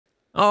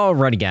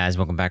Alrighty, guys,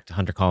 welcome back to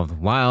Hunter Call of the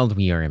Wild.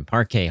 We are in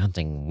Parquet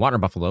hunting water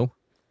buffalo,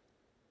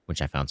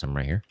 which I found some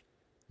right here.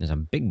 There's a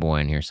big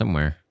boy in here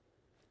somewhere.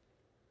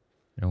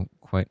 I don't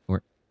quite...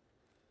 Ooh,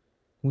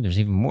 there's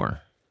even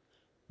more.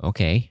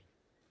 Okay.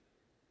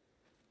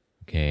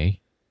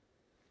 Okay.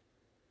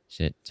 Is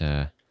it,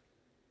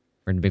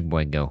 where'd the big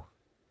boy go?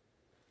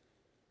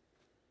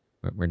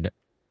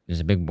 There's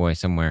a big boy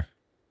somewhere.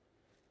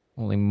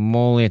 Holy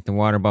moly, at the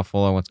water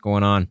buffalo, what's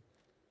going on?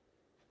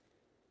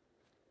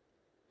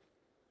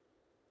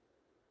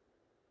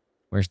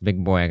 Where's the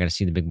big boy? I gotta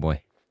see the big boy.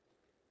 I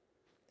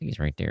think he's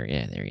right there.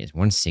 Yeah, there he is.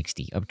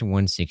 160. Up to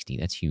 160.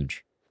 That's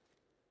huge.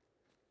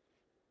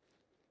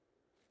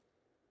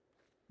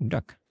 Ooh,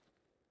 duck.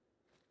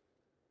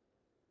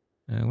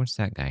 What's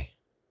that guy?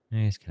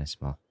 He's kind of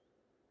small.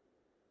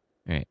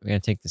 Alright, we gotta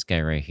take this guy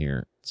right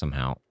here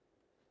somehow.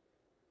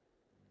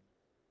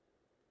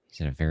 He's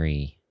in a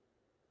very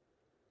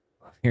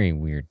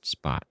weird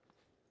spot.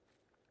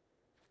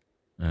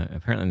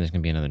 Apparently there's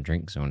gonna be another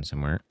drink zone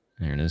somewhere.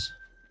 There it is.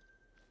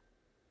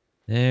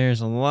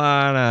 There's a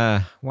lot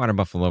of water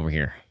buffalo over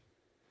here.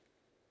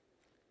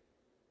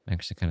 I'm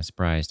actually kind of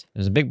surprised.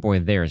 There's a big boy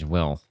there as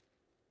well.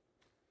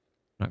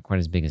 Not quite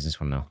as big as this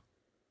one, though.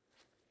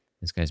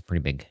 This guy's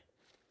pretty big.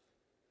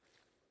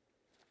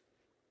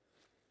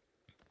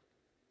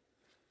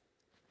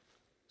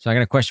 So I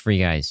got a question for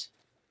you guys.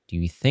 Do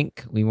you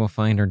think we will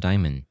find our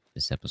diamond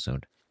this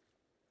episode?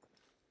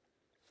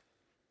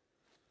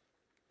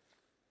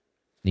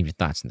 Leave your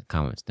thoughts in the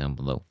comments down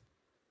below.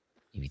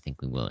 If you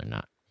think we will or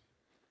not.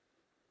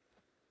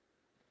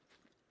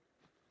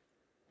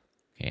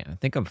 Okay, I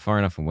think I'm far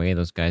enough away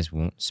those guys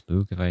won't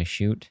spook if I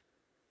shoot.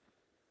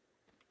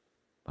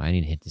 But I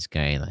need to hit this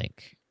guy,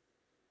 like,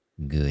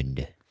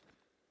 good.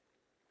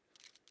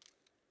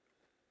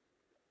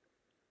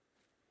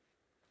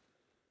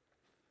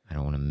 I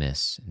don't want to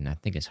miss. And I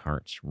think his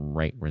heart's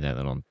right where that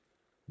little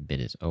bit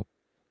is. Oh.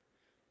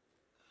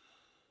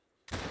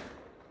 I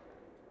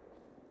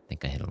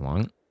think I hit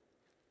along.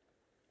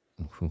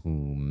 Ooh,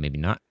 maybe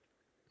not.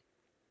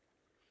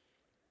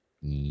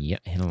 Yeah,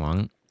 hit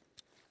along.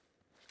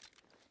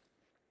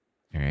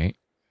 Alright.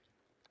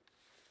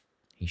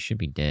 He should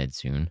be dead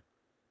soon.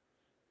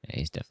 Yeah,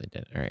 he's definitely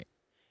dead. Alright.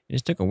 It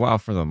just took a while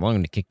for the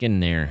lung to kick in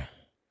there.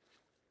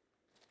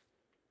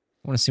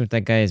 I want to see what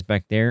that guy is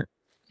back there.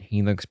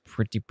 He looks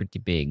pretty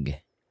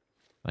big.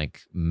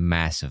 Like,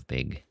 massive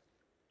big.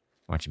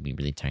 Watch him be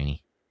really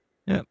tiny.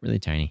 Yep, really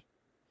tiny.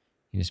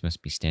 He just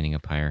must be standing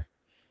up higher.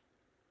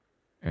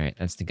 Alright,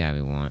 that's the guy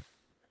we want.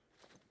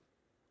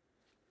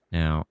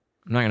 Now,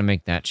 I'm not going to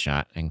make that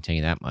shot. I can tell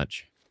you that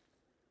much.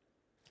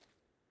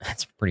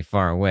 That's pretty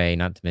far away,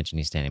 not to mention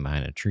he's standing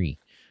behind a tree.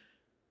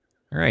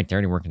 Alright, they're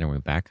already working their way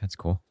back. That's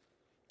cool.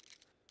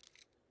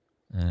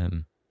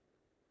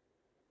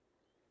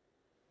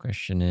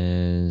 Question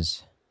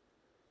is...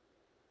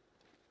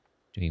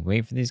 do we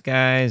wait for these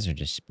guys or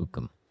just spook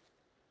them?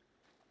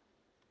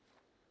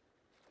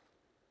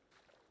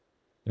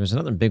 There's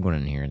another big one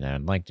in here that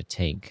I'd like to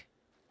take.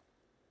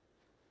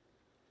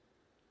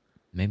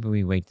 Maybe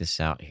we wait this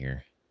out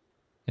here.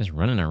 You guys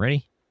running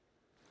already?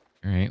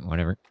 Alright,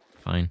 whatever.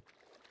 Fine.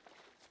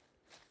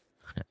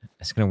 I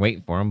was gonna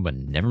wait for him, but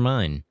never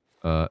mind.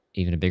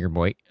 Even a bigger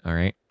boy.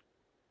 Alright.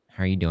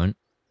 How are you doing?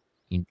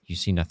 You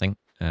see nothing?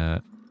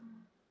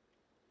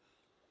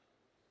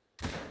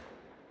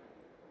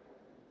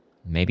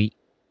 Maybe.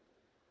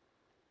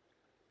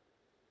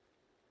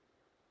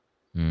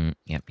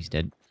 Yep, he's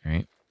dead.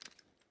 Alright.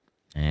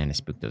 And I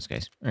spooked those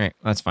guys. Alright,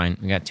 well, that's fine.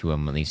 We got two of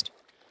them at least.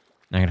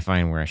 Now I gotta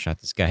find where I shot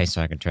this guy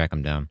so I can track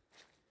him down.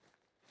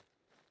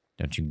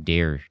 Don't you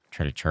dare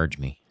try to charge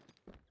me.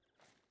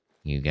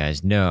 You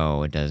guys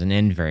know it doesn't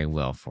end very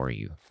well for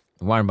you.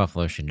 The water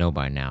buffalo should know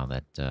by now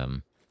that,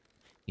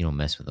 you don't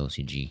mess with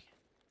OCG.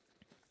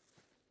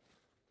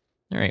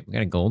 Alright, we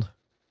got a gold.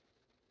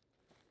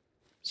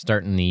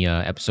 Starting the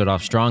episode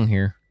off strong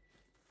here.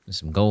 With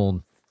some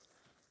gold.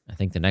 I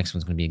think the next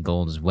one's going to be a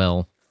gold as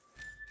well.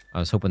 I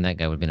was hoping that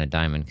guy would have been a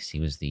diamond because he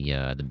was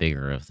the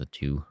bigger of the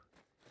two.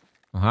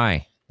 Oh,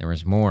 hi. There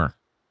was more.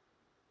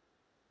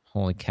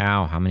 Holy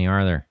cow, how many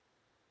are there?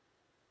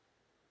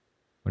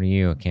 What are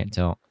you? I can't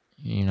tell.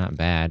 You're not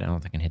bad. I don't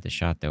think I can hit the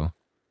shot, though.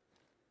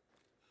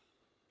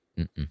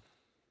 I'm gonna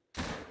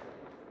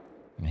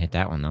hit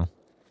that one, though.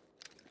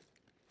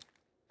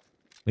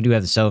 We do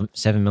have the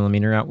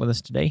 7mm out with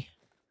us today.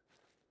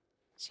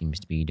 Seems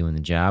to be doing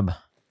the job.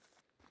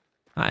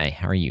 Hi,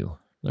 how are you?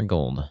 They're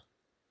gold.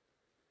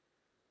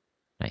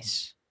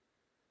 Nice.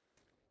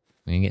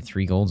 We're gonna get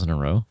 3 golds in a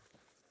row.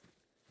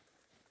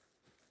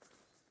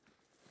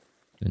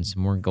 Doing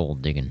some more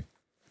gold digging.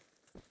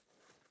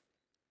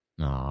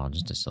 Oh,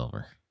 just a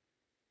silver.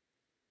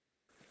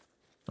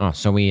 Oh,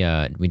 so we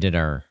did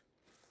our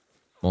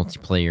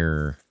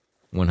multiplayer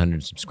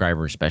 100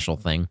 subscriber special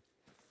thing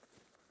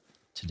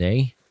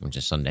today, which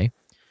is Sunday.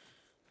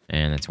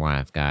 And that's why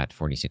I've got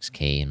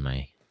 46k in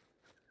my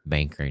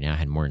bank right now. I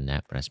had more than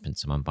that, but I spent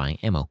some on buying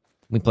ammo.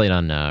 We played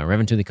on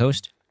Revan to the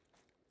Coast.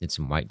 Did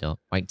some whitetail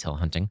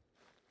hunting.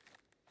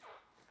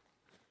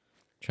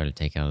 Try to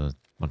take out a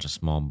bunch of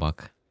small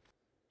buck.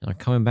 They're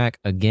coming back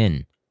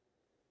again.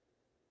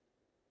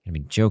 You're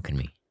gonna be joking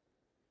me.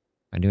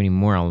 If I do any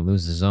more, I'll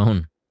lose the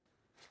zone.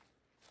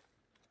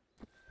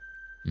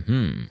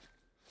 I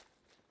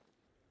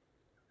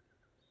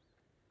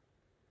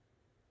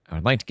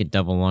would like to get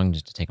double lung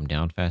just to take them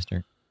down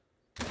faster.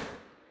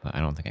 But I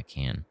don't think I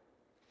can.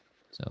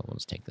 So we'll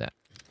just take that.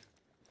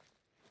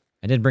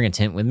 I did bring a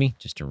tent with me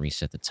just to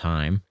reset the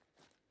time.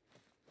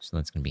 So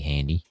that's going to be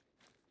handy.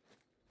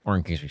 Or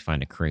in case we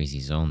find a crazy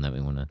zone that we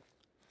want to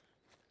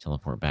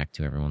teleport back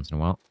to every once in a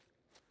while.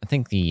 I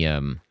think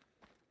the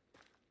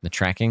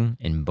tracking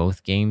in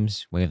both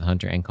games, Way of the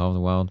Hunter and Call of the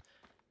Wild,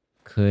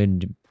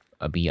 could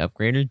be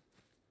upgraded.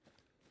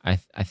 I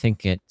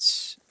think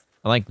it's...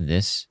 I like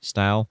this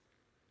style.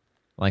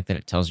 I like that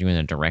it tells you in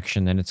the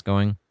direction that it's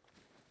going.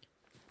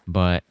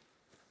 But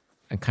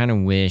I kind of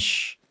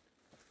wish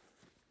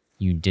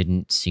you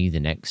didn't see the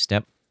next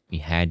step. You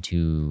had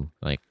to,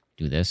 like,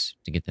 do this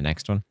to get the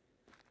next one.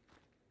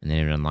 And then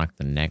it would unlock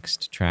the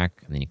next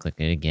track. And then you click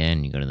it again,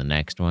 and you go to the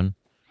next one.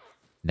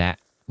 That,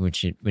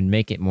 which it would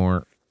make it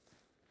more...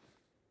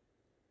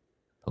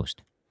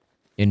 Post.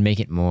 It'd make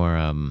it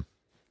more,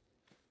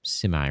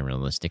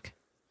 semi-realistic.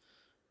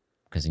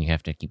 Because then you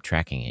have to keep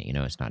tracking it, you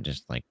know? It's not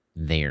just, like,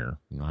 there.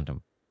 You don't have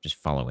to just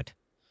follow it.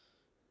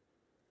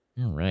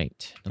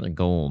 Alright. Another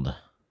gold.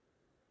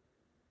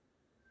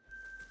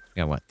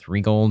 Got, what,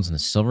 3 golds and a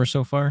silver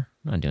so far?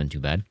 Not doing too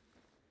bad.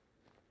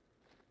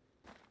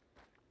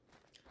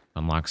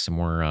 Unlock some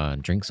more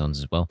drink zones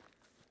as well.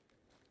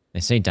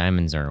 They say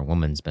diamonds are a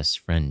woman's best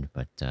friend,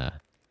 but I'm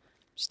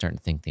starting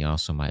to think they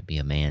also might be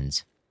a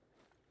man's.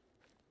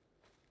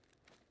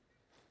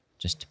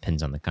 Just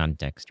depends on the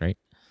context, right?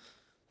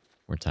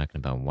 We're talking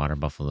about water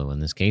buffalo in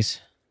this case.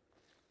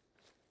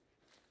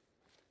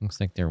 Looks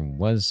like there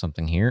was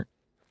something here.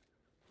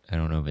 I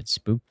don't know if it's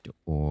spooked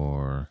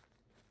or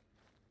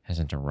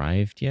hasn't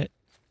arrived yet.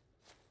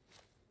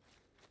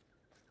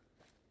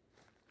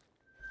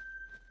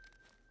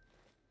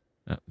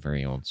 Oh,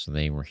 very old. So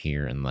they were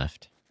here and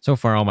left. So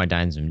far, all my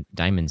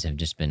diamonds have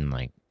just been,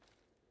 like,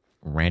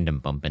 random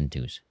bump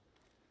intos.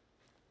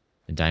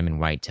 The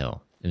diamond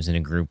whitetail. It was in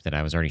a group that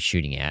I was already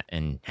shooting at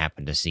and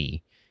happened to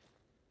see.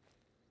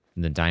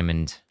 The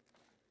diamond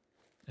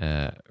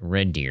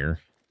red deer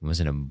was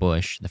in a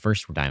bush. The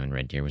first diamond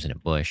red deer was in a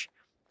bush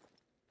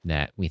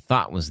that we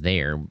thought was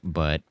there,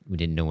 but we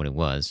didn't know what it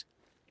was.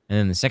 And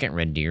then the second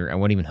red deer, I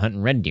wasn't even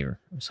hunting red deer.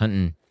 I was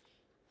hunting,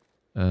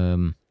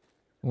 what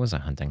was I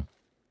hunting?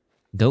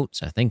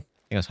 Goats, I think.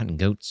 I was hunting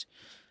goats.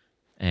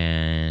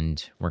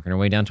 And working our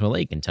way down to a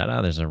lake, and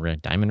ta-da, there's a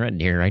diamond red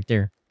deer right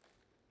there.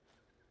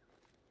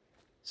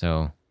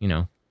 So, you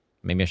know,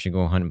 maybe I should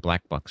go hunt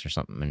black bucks or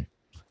something, and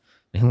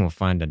maybe we'll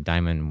find a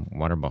diamond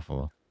water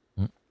buffalo.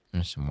 Oh,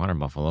 there's some water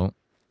buffalo.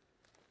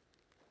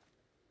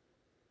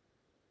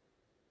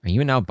 Are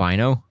you an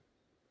albino?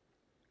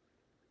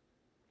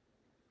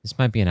 This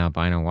might be an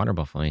albino water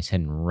buffalo. He's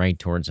heading right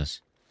towards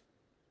us.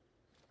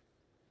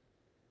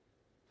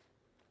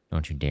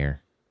 Don't you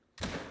dare.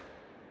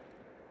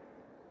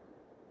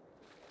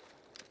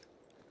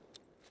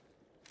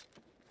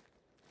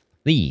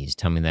 Please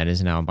tell me that is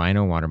an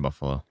albino water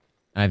buffalo.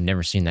 I've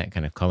never seen that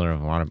kind of color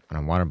of water on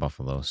a water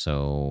buffalo,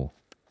 so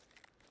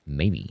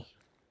maybe.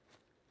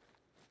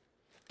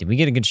 Did we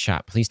get a good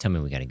shot? Please tell me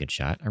we got a good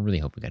shot. I really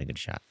hope we got a good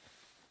shot.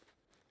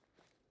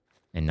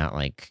 And not,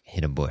 like,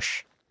 hit a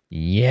bush.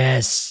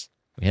 Yes!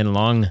 We hit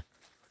along.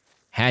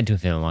 Had to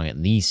have hit along at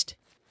least.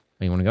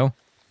 Oh, you want to go?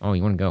 Oh,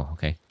 you want to go.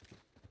 Okay.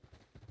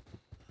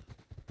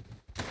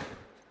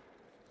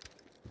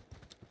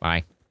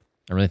 Bye.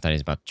 I really thought he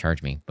was about to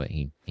charge me, but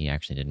he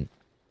actually didn't.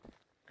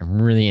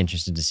 I'm really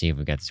interested to see if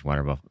we got this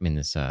water buffalo. I mean,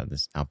 this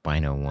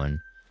albino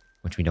one,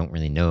 which we don't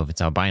really know if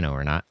it's albino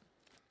or not.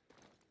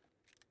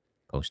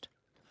 Post.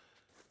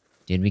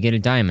 Did we get a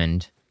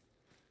diamond?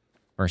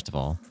 First of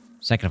all.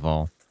 Second of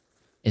all,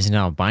 is an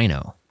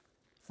albino.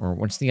 Or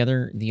what's the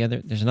other,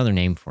 there's another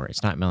name for it.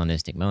 It's not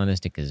melanistic.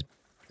 Melanistic is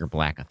pure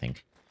black, I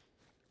think.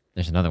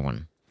 There's another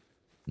one.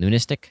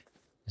 Lunistic?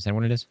 Is that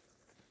what it is?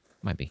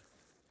 Might be.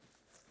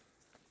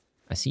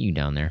 I see you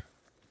down there.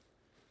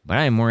 But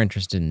I am more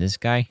interested in this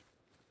guy.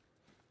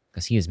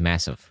 Because he is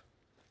massive.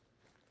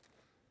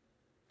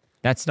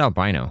 That's an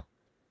albino.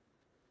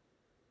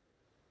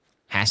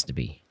 Has to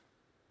be.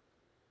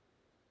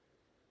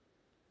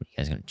 What, you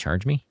guys gonna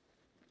charge me?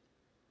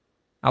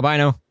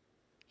 Albino!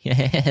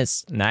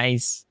 Yes!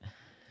 Nice!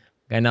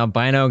 Got an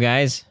albino,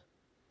 guys.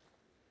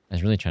 I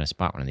was really trying to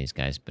spot one of these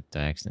guys, but I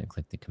accidentally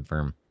clicked the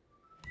confirm.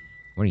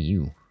 What are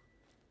you?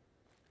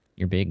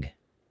 You're big.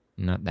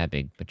 Not that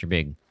big, but you're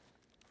big.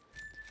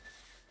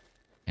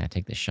 Yeah,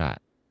 take the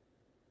shot.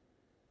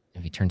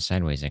 If you turn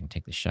sideways, I can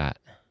take the shot.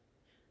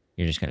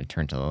 You're just going to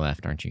turn to the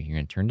left, aren't you? You're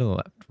going to turn to the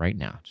left right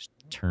now. Just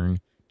turn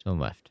to the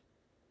left.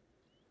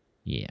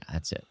 Yeah,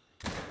 that's it.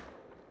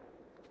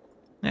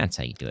 That's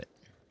how you do it.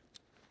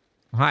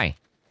 Oh, hi.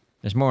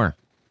 There's more.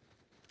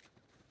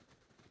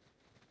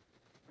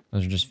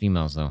 Those are just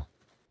females, though.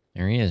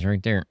 There he is,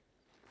 right there.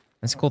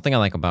 That's the cool thing I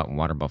like about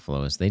water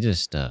buffalo is they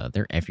just,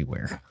 they're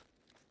everywhere.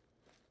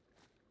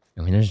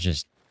 I mean, there's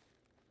just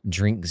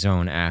drink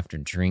zone after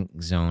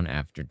drink zone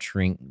after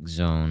drink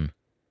zone.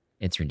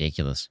 It's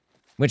ridiculous.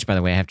 Which, by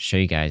the way, I have to show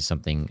you guys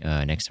something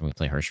next time we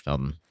play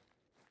Hirschfelden.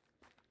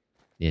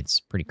 It's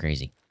pretty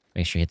crazy.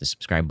 Make sure you hit the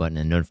subscribe button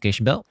and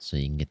notification bell so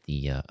you can get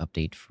the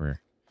update for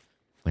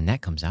when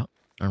that comes out.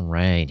 All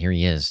right, here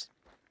he is.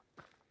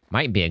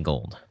 Might be a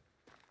gold.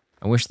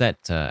 I wish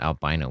that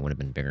albino would have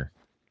been bigger,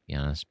 to be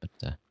honest, but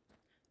it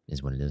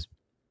is what it is.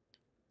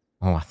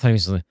 Oh, I thought he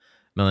was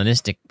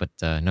melanistic, but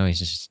no, he's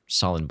just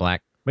solid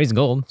black. But he's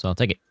gold, so I'll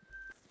take it.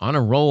 On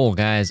a roll,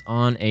 guys,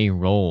 on a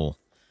roll.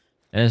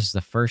 That is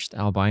the first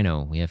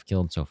albino we have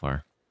killed so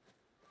far.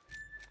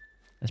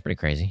 That's pretty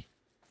crazy.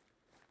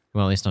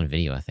 Well, at least on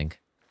video, I think.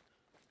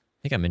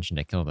 I think I mentioned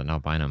I killed an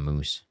albino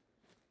moose.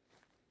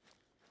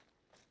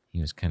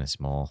 He was kind of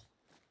small.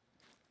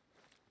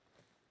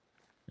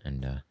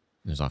 And it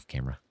was off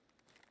camera,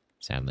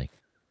 sadly.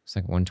 Looks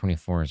like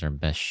 124 is our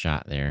best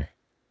shot there.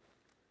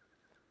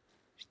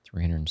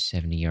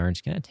 370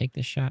 yards. Can I take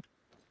this shot?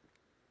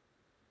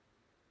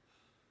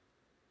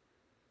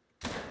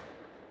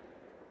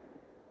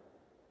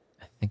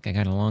 I think I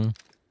got a lung.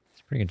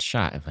 It's a pretty good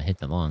shot if I hit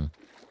the lung.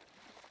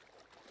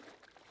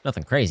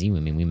 Nothing crazy. I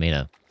mean, we made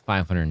a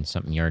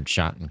 500-something yard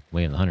shot in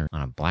Way of the Hunter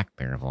on a black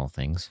bear of all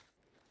things.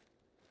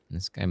 And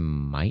this guy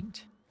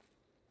might.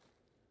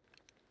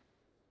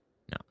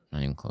 No,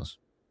 not even close.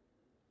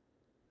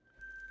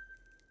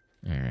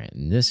 Alright,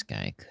 this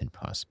guy could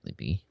possibly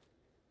be.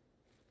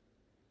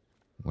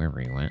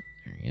 Wherever he went.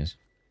 There he is.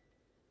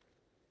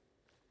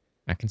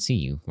 I can see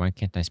you. Why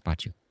can't I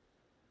spot you?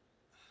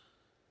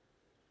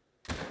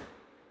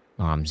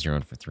 Oh, I'm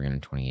zeroed for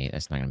 328.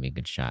 That's not going to be a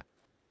good shot.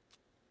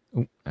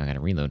 Oh, I got to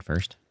reload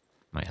first.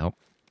 Might help.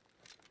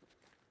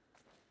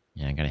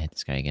 Yeah, I got to hit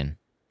this guy again.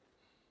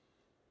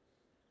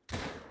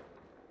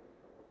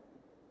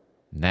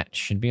 That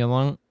should be a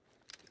lung.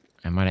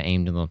 I might have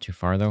aimed a little too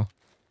far, though.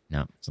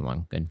 No, it's a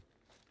lung. Good.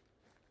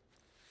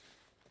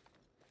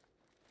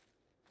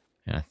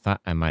 And I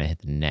thought I might have hit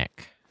the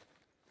neck.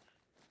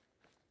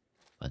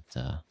 But,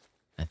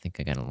 I think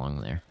I got a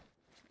lung there.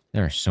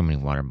 There are so many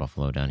water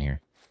buffalo down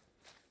here.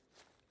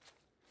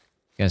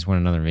 If you guys want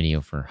another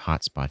video for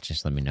hotspots,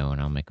 just let me know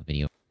and I'll make a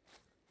video.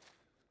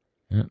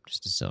 Oh,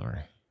 just a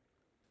silver.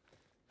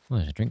 Oh,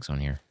 there's drinks on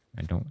here.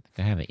 I don't think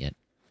I have it yet.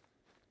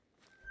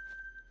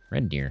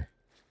 Red deer.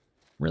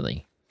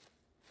 Really?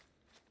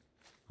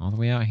 All the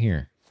way out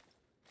here.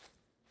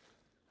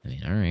 I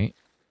mean, alright.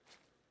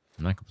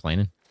 I'm not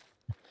complaining.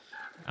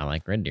 I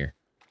like red deer.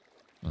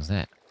 What was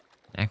that?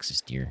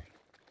 Axis deer.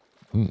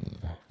 Ooh,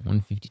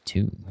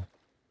 152.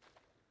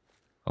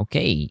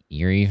 Okay,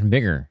 you're even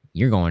bigger.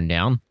 You're going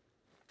down.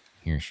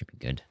 Here should be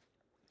good.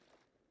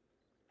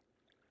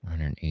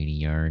 180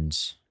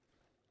 yards.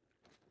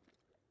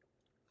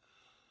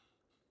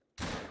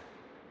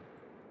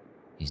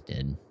 He's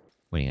dead.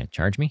 What, are you gonna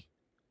charge me?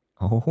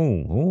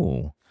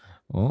 Oh,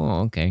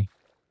 okay.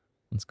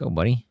 Let's go,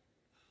 buddy.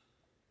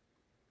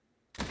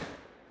 I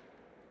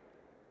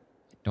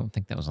don't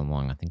think that was a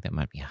lung. I think that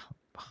might be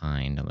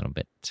behind a little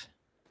bit.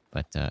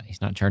 But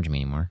he's not charging me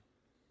anymore.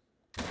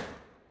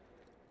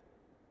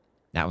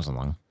 That was a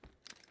lung.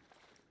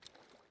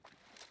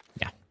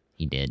 Yeah,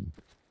 he did.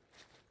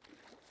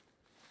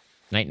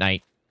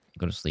 Night-night.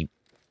 Go to sleep.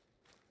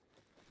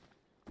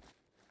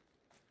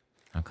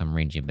 I'll come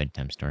read you a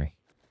bedtime story.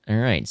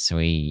 Alright, so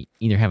we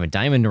either have a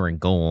diamond or a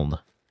gold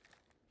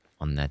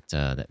on that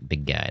that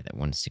big guy, that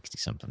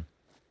 160-something.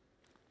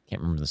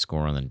 Can't remember the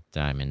score on the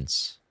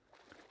diamonds.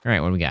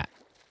 Alright, what do we got?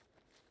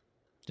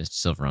 Just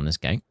silver on this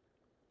guy.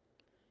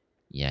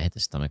 Yeah, I hit the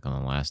stomach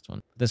on the last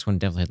one. This one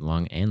definitely hit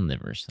lung and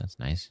liver, so that's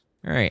nice.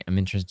 Alright, I'm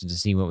interested to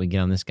see what we get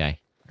on this guy.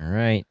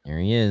 Alright, there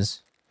he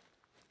is.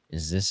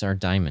 Is this our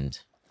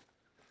diamond?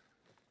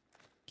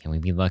 Can we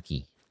be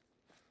lucky?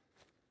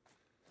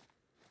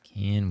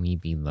 Can we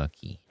be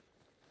lucky?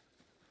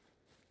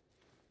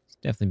 It's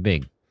definitely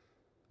big.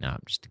 No,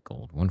 just a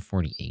gold.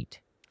 148.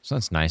 So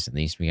that's nice, at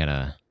least. We got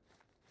a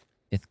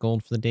 5th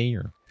gold for the day,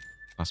 or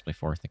possibly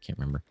 4th. I can't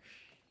remember.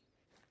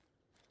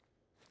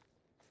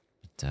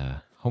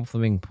 But,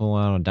 hopefully we can pull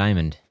out a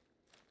diamond.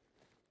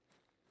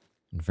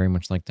 I'd very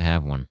much like to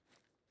have one.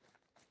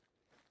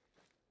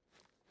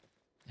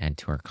 Add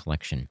to our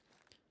collection.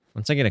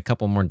 Once I get a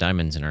couple more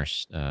diamonds in our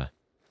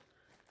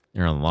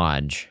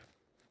lodge,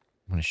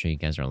 I want to show you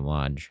guys our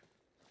lodge.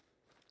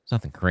 It's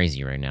nothing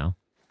crazy right now.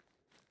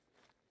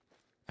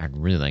 I'd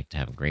really like to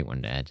have a great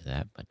one to add to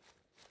that, but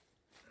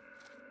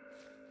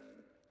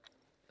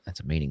that's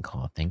a mating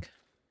call, I think.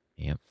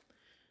 Yep.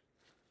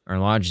 Our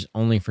lodge is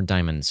only for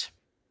diamonds.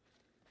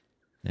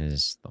 That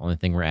is the only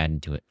thing we're adding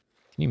to it.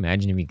 Can you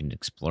imagine if you could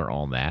explore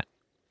all that?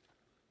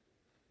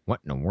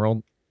 What in the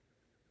world?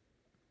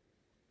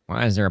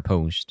 Why is there a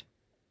post?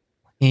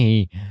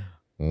 Hey,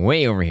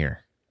 way over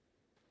here.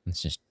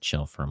 Let's just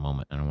chill for a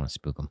moment. I don't want to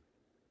spook them.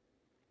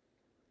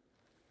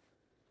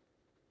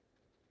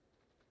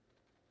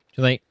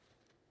 Too late.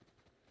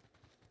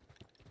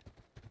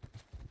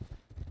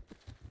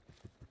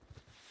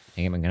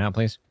 Can you get my gun out,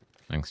 please?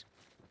 Thanks.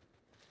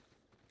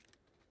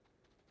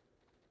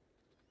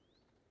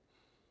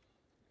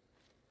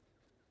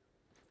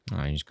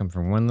 Oh, you just come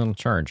for one little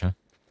charge, huh?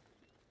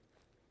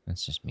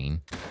 That's just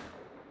mean.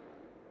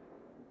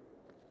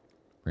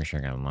 Pretty sure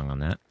I got a lung on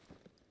that.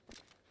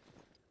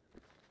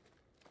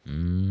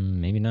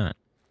 Maybe not.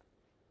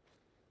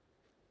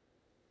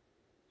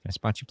 Can I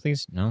spot you,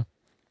 please? No?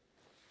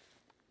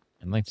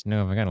 I'd like to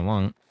know if I got a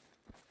lung.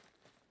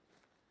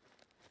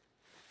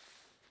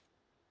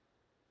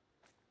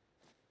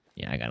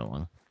 Yeah, I got a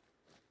lung.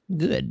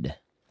 Good.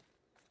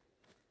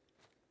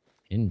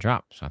 He didn't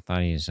drop, so I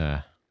thought he's,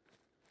 thought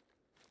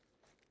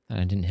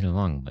I didn't hit a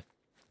lung, but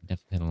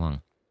definitely hit a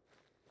lung.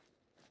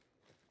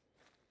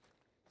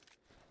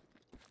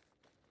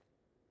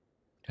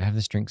 Do I have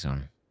this drink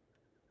zone?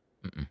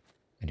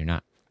 I do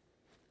not.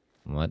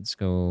 Let's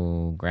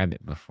go grab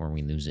it before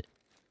we lose it.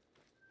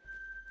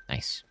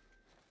 Nice.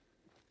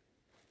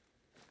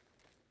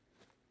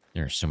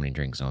 There are so many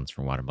drink zones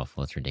for water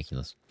buffalo, it's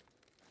ridiculous.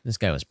 This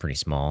guy was pretty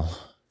small,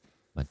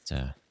 but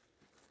it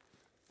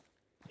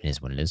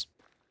is what it is.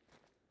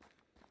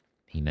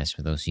 He messed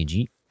with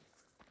OCG.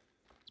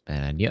 It's a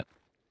bad idea.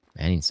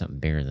 I need something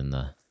bigger than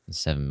the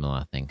 7 mil,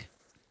 I think.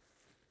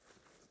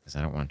 Because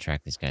I don't want to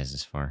track these guys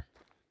this far.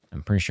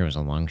 I'm pretty sure it was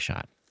a long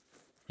shot.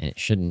 And I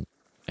shouldn't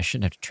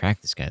have to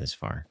track this guy this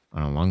far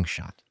on a long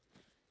shot.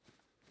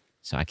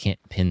 So I can't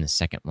pin the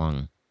second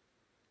lung.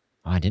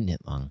 Oh, I didn't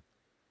hit lung.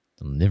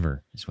 The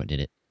liver is what did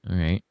it.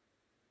 Alright.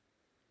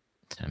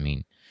 I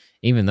mean,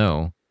 even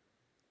though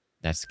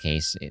that's the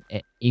case,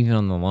 even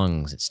on the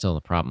lungs, it's still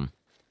a problem.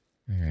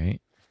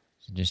 Alright.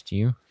 Is it just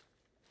you?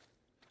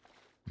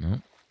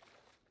 No.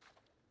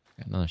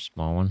 Got another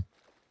small one.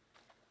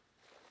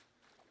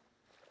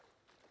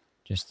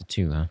 Just the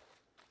two, huh?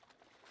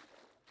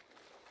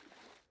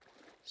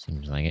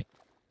 Seems like it.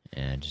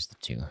 Yeah, just the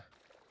two.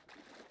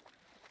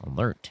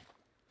 Alert.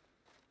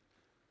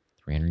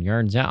 300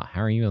 yards out.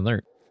 How are you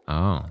alert?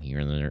 Oh,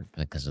 you're alert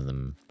because of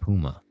the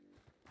puma.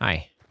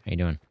 Hi. How you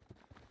doing?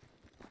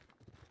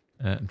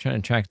 I'm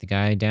trying to track the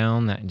guy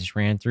down that just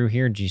ran through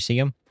here. Did you see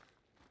him?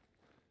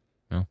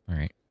 No?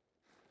 Alright.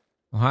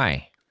 Oh,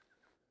 hi.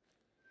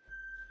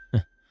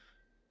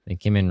 They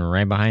came in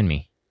right behind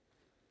me.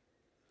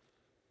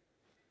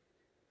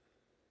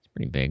 It's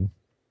pretty big.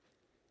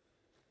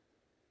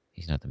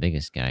 He's not the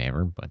biggest guy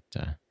ever, but,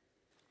 I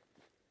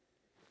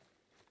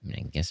mean,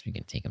 I guess we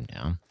can take him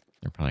down.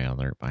 They're probably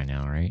alert by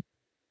now, right?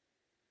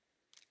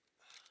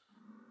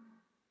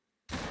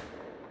 Did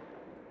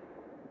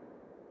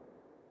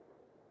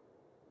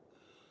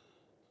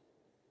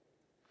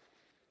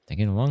I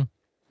get a lung?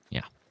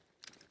 Yeah.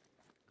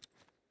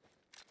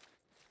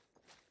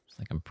 It's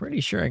like, I'm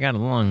pretty sure I got a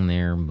lung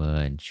there,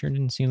 but sure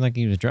didn't seem like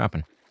he was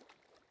dropping.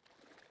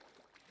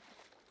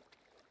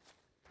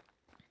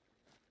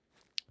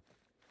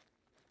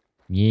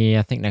 Yeah,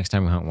 I think next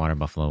time we hunt water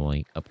buffalo,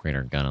 we'll upgrade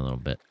our gun a little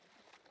bit.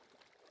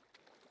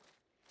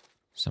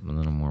 Something a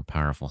little more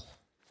powerful.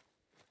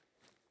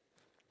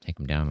 Take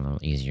them down a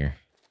little easier.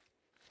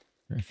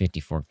 We're at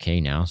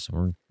 54K now,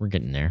 so we're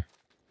getting there.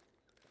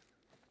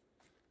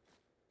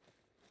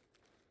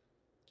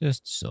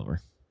 Just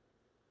silver.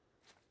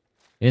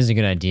 It is a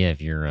good idea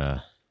if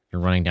you're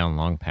running down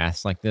long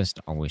paths like this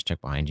to always check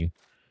behind you.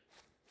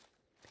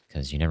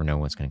 Because you never know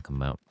what's going to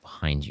come out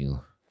behind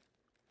you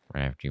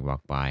right after you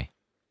walk by.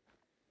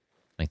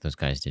 Like those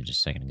guys did just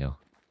a second ago.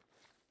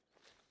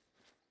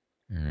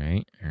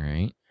 Alright,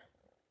 alright.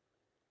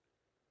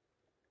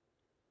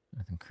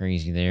 Nothing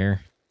crazy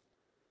there.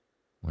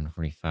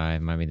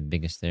 145 might be the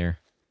biggest there.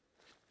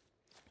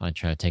 Probably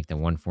try to take the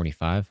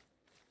 145.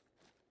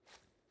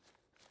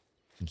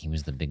 I think he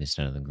was the biggest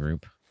out of the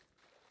group.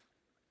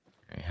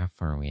 Alright, how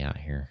far are we out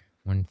here?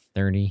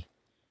 130.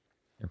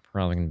 They're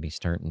probably going to be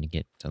starting to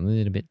get a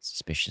little bit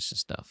suspicious of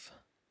stuff.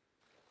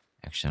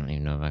 Actually, I don't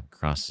even know if I can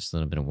cross this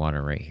little bit of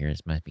water right here.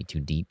 This might be too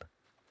deep.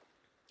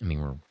 I mean,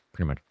 we're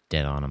pretty much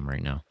dead on them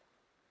right now.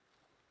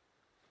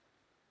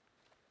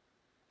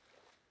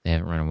 They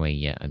haven't run away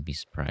yet. I'd be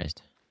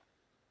surprised.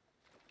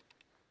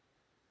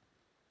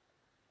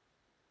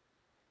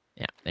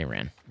 Yeah, they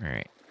ran.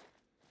 Alright.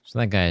 So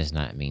that guy is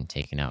not being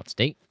taken out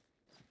state.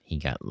 He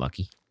got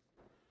lucky.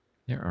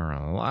 There are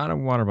a lot of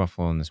water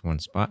buffalo in this one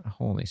spot.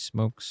 Holy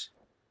smokes.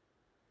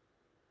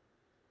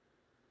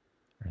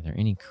 Are there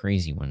any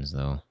crazy ones,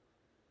 though?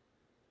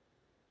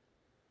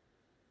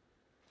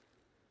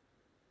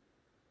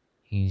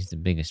 He's the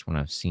biggest one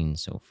I've seen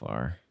so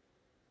far.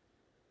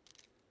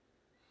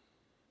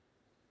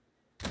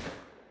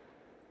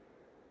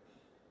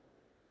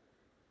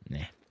 Nah.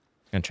 I'm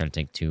gonna try to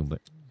take two,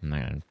 but I'm not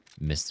gonna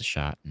miss the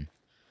shot and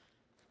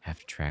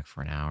have to track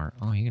for an hour.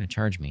 Oh, you're gonna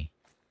charge me.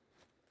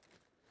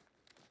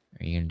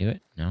 Are you gonna do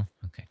it? No?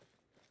 Okay.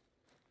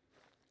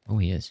 Oh,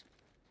 he is.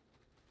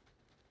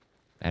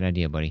 Bad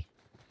idea, buddy.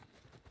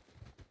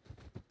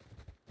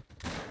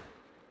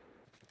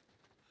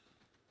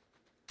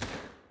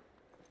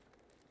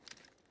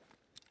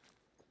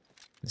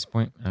 At this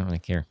point, I don't really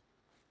care.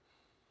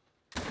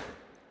 I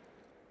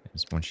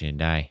just want you to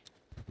die.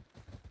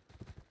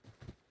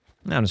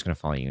 No, I'm just going to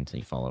follow you until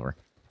you fall over.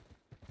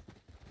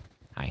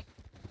 Hi.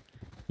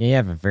 Yeah, you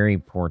have a very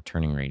poor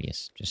turning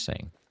radius, just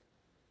saying.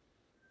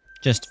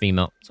 Just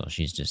female, so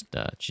she's just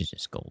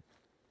gold.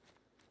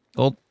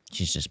 Gold,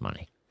 she's just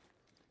money.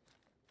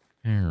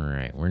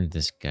 Alright, where did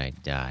this guy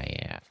die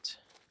at?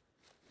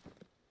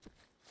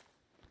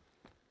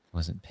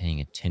 Wasn't paying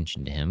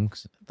attention to him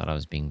because I thought I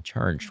was being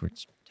charged,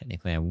 which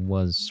technically I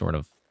was, sort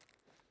of.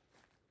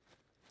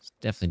 He's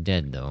definitely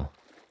dead, though.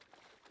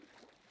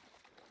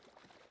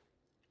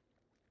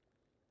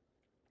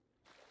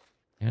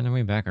 They're on their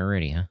way back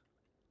already, huh?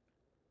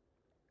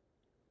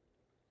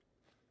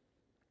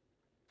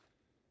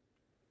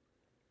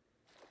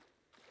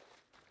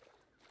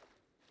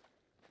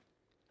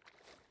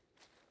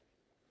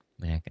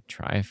 I mean, I could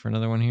try for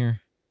another one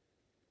here.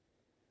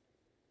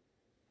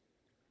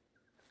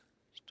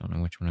 Just don't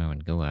know which one I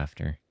would go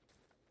after.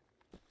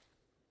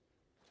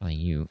 Probably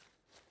you.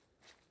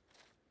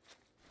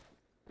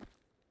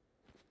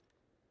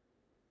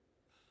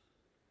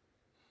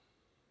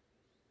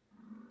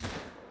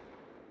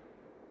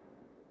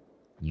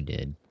 You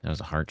did. That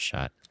was a heart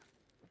shot.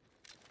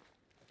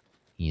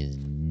 He is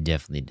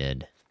definitely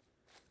dead.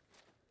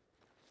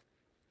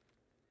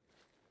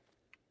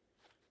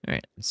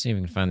 Alright, let's see if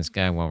we can find this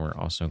guy while we're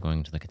also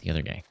going to look at the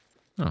other guy.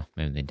 Oh,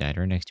 maybe they died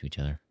right next to each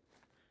other.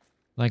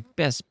 Like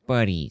best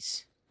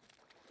buddies.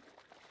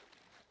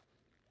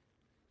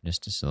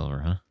 Just a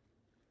silver, huh?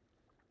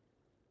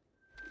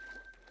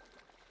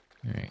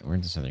 Alright,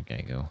 where'd this other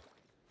guy go?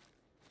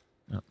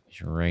 Oh,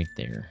 he's right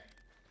there.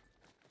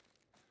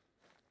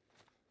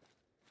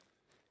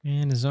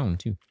 And a zone,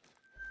 too.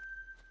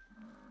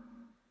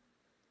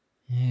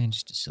 And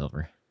just a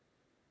silver.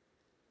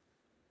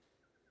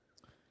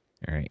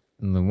 Alright,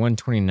 the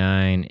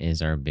 129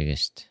 is our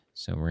biggest,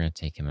 so we're going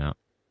to take him out.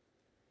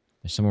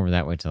 There's some over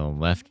that way to the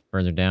left,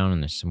 further down,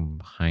 and there's some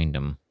behind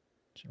him.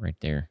 It's right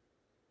there.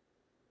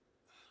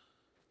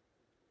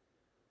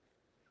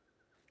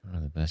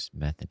 Oh, the best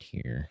method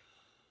here.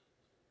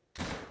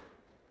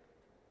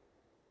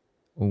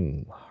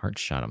 Oh, heart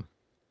shot him.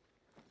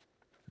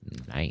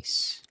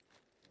 Nice.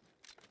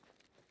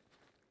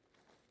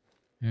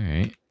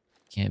 Alright,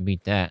 can't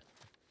beat that.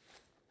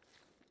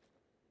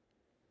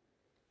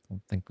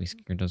 Don't think we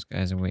scared those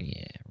guys away.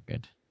 Yeah, we're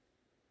good.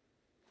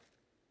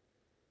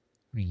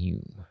 What are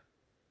you?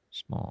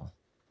 Small.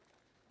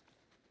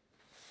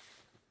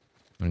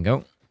 Wanna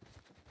go?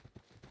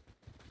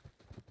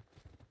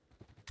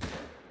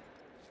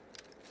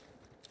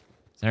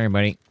 Sorry,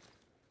 buddy.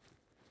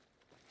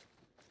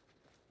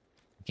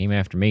 Came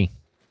after me.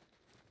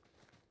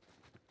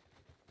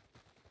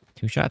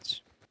 2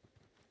 shots.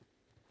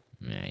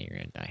 Nah, you're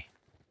gonna die.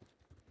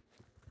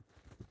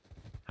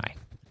 Hi.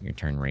 Your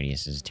turn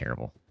radius is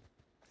terrible.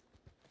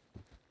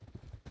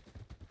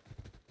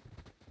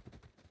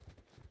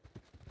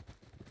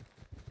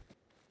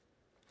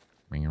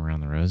 Bring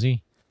around the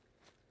Rosie.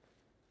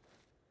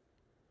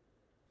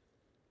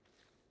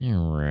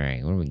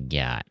 Alright, what do we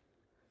got?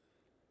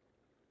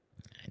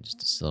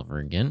 Just a silver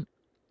again.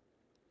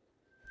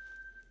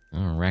 Oh,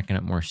 we're racking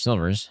up more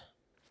silvers,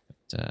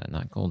 but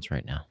not golds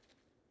right now.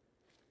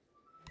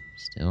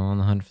 Still on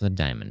the hunt for the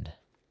diamond.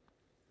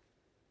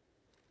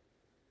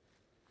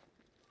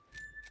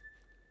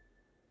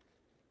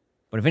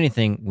 But if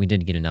anything, we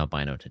did get an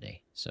albino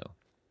today, so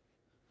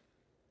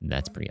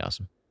that's pretty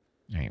awesome.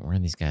 Alright, where are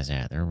these guys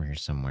at? They're over here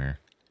somewhere.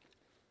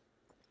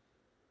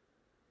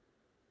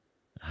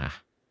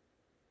 Aha.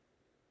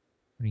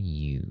 What are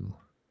you?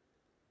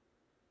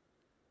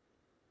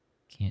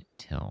 Can't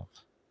tell.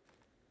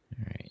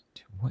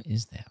 Alright, what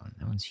is that one?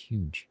 That one's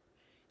huge.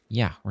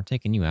 Yeah, we're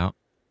taking you out.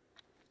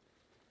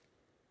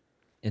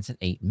 It's an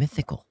 8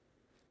 mythical.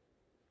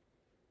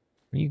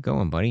 Where you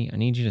going, buddy? I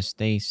need you to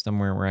stay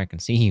somewhere where I can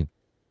see you.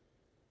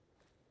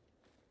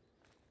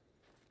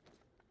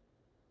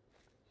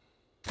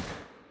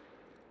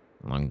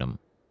 Lunged him.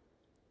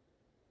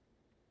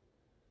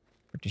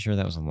 Pretty sure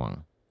that was a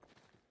lung.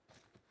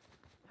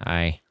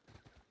 Hi.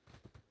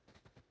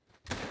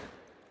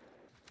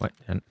 What?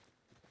 I didn't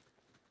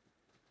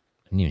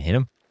even hit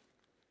him?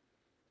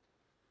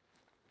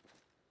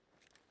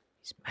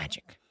 He's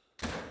magic.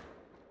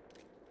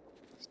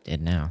 He's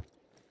dead now.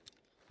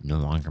 No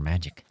longer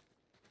magic.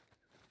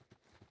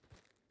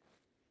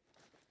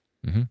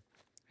 Mm-hmm. How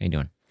you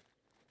doing?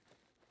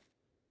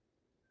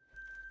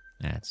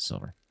 That's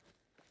silver.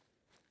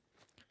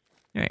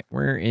 Alright,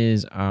 where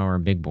is our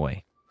big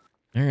boy?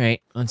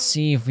 Alright, let's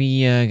see if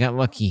we got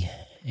lucky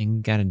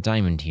and got a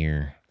diamond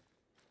here.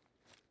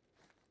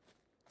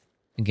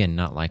 Again,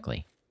 not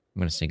likely. I'm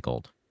going to say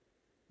gold.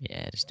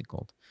 Yeah, just a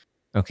gold.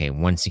 Okay,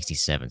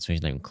 167, so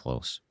he's not even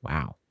close.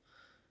 Wow.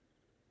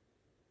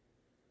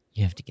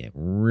 You have to get a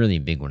really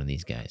big one of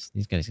these guys.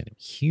 These guys are going to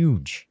be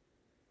huge.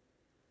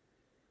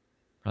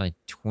 Probably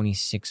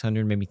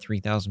 2,600, maybe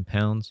 3,000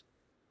 pounds.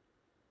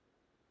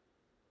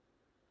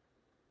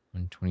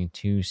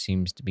 122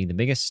 seems to be the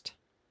biggest.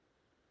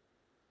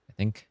 I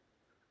think.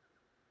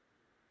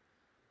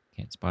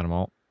 Can't spot them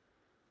all.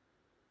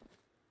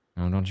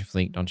 No, don't you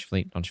fleet, don't you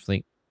fleet, don't you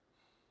fleet.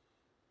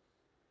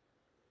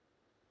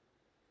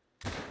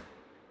 I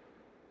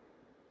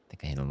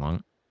think I hit a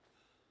lung.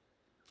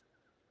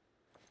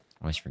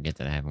 Always forget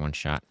that I have one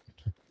shot.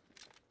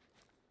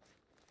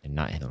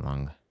 not hit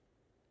along.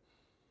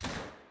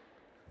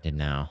 Did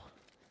now.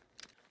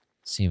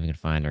 Let's see if we can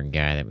find our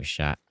guy that we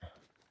shot.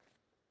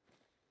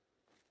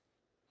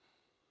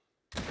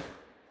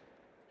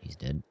 He's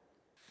dead.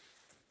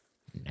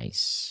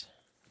 Nice.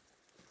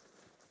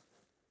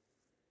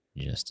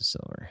 Just a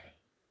silver.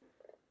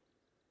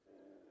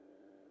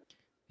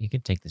 You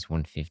could take this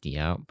 150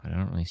 out, but I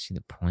don't really see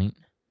the point.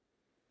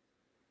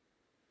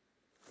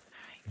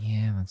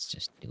 Yeah, let's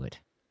just do it.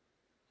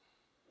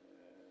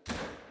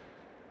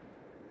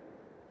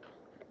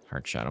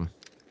 Heart shot him.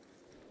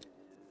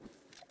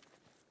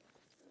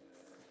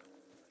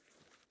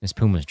 This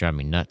puma's driving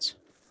me nuts.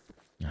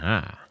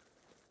 Ah.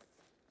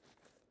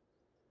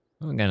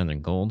 Oh, we got another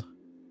gold.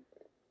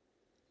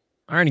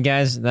 Alrighty,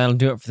 guys, that'll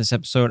do it for this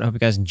episode. I hope you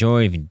guys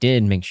enjoyed. If you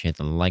did, make sure you hit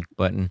the like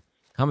button.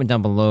 Comment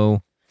down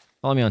below.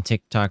 Follow me on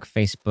TikTok,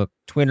 Facebook,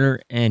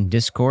 Twitter, and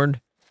Discord.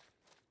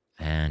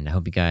 And I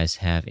hope you guys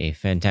have a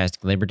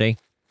fantastic Labor Day.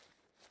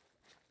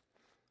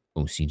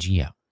 OCG out.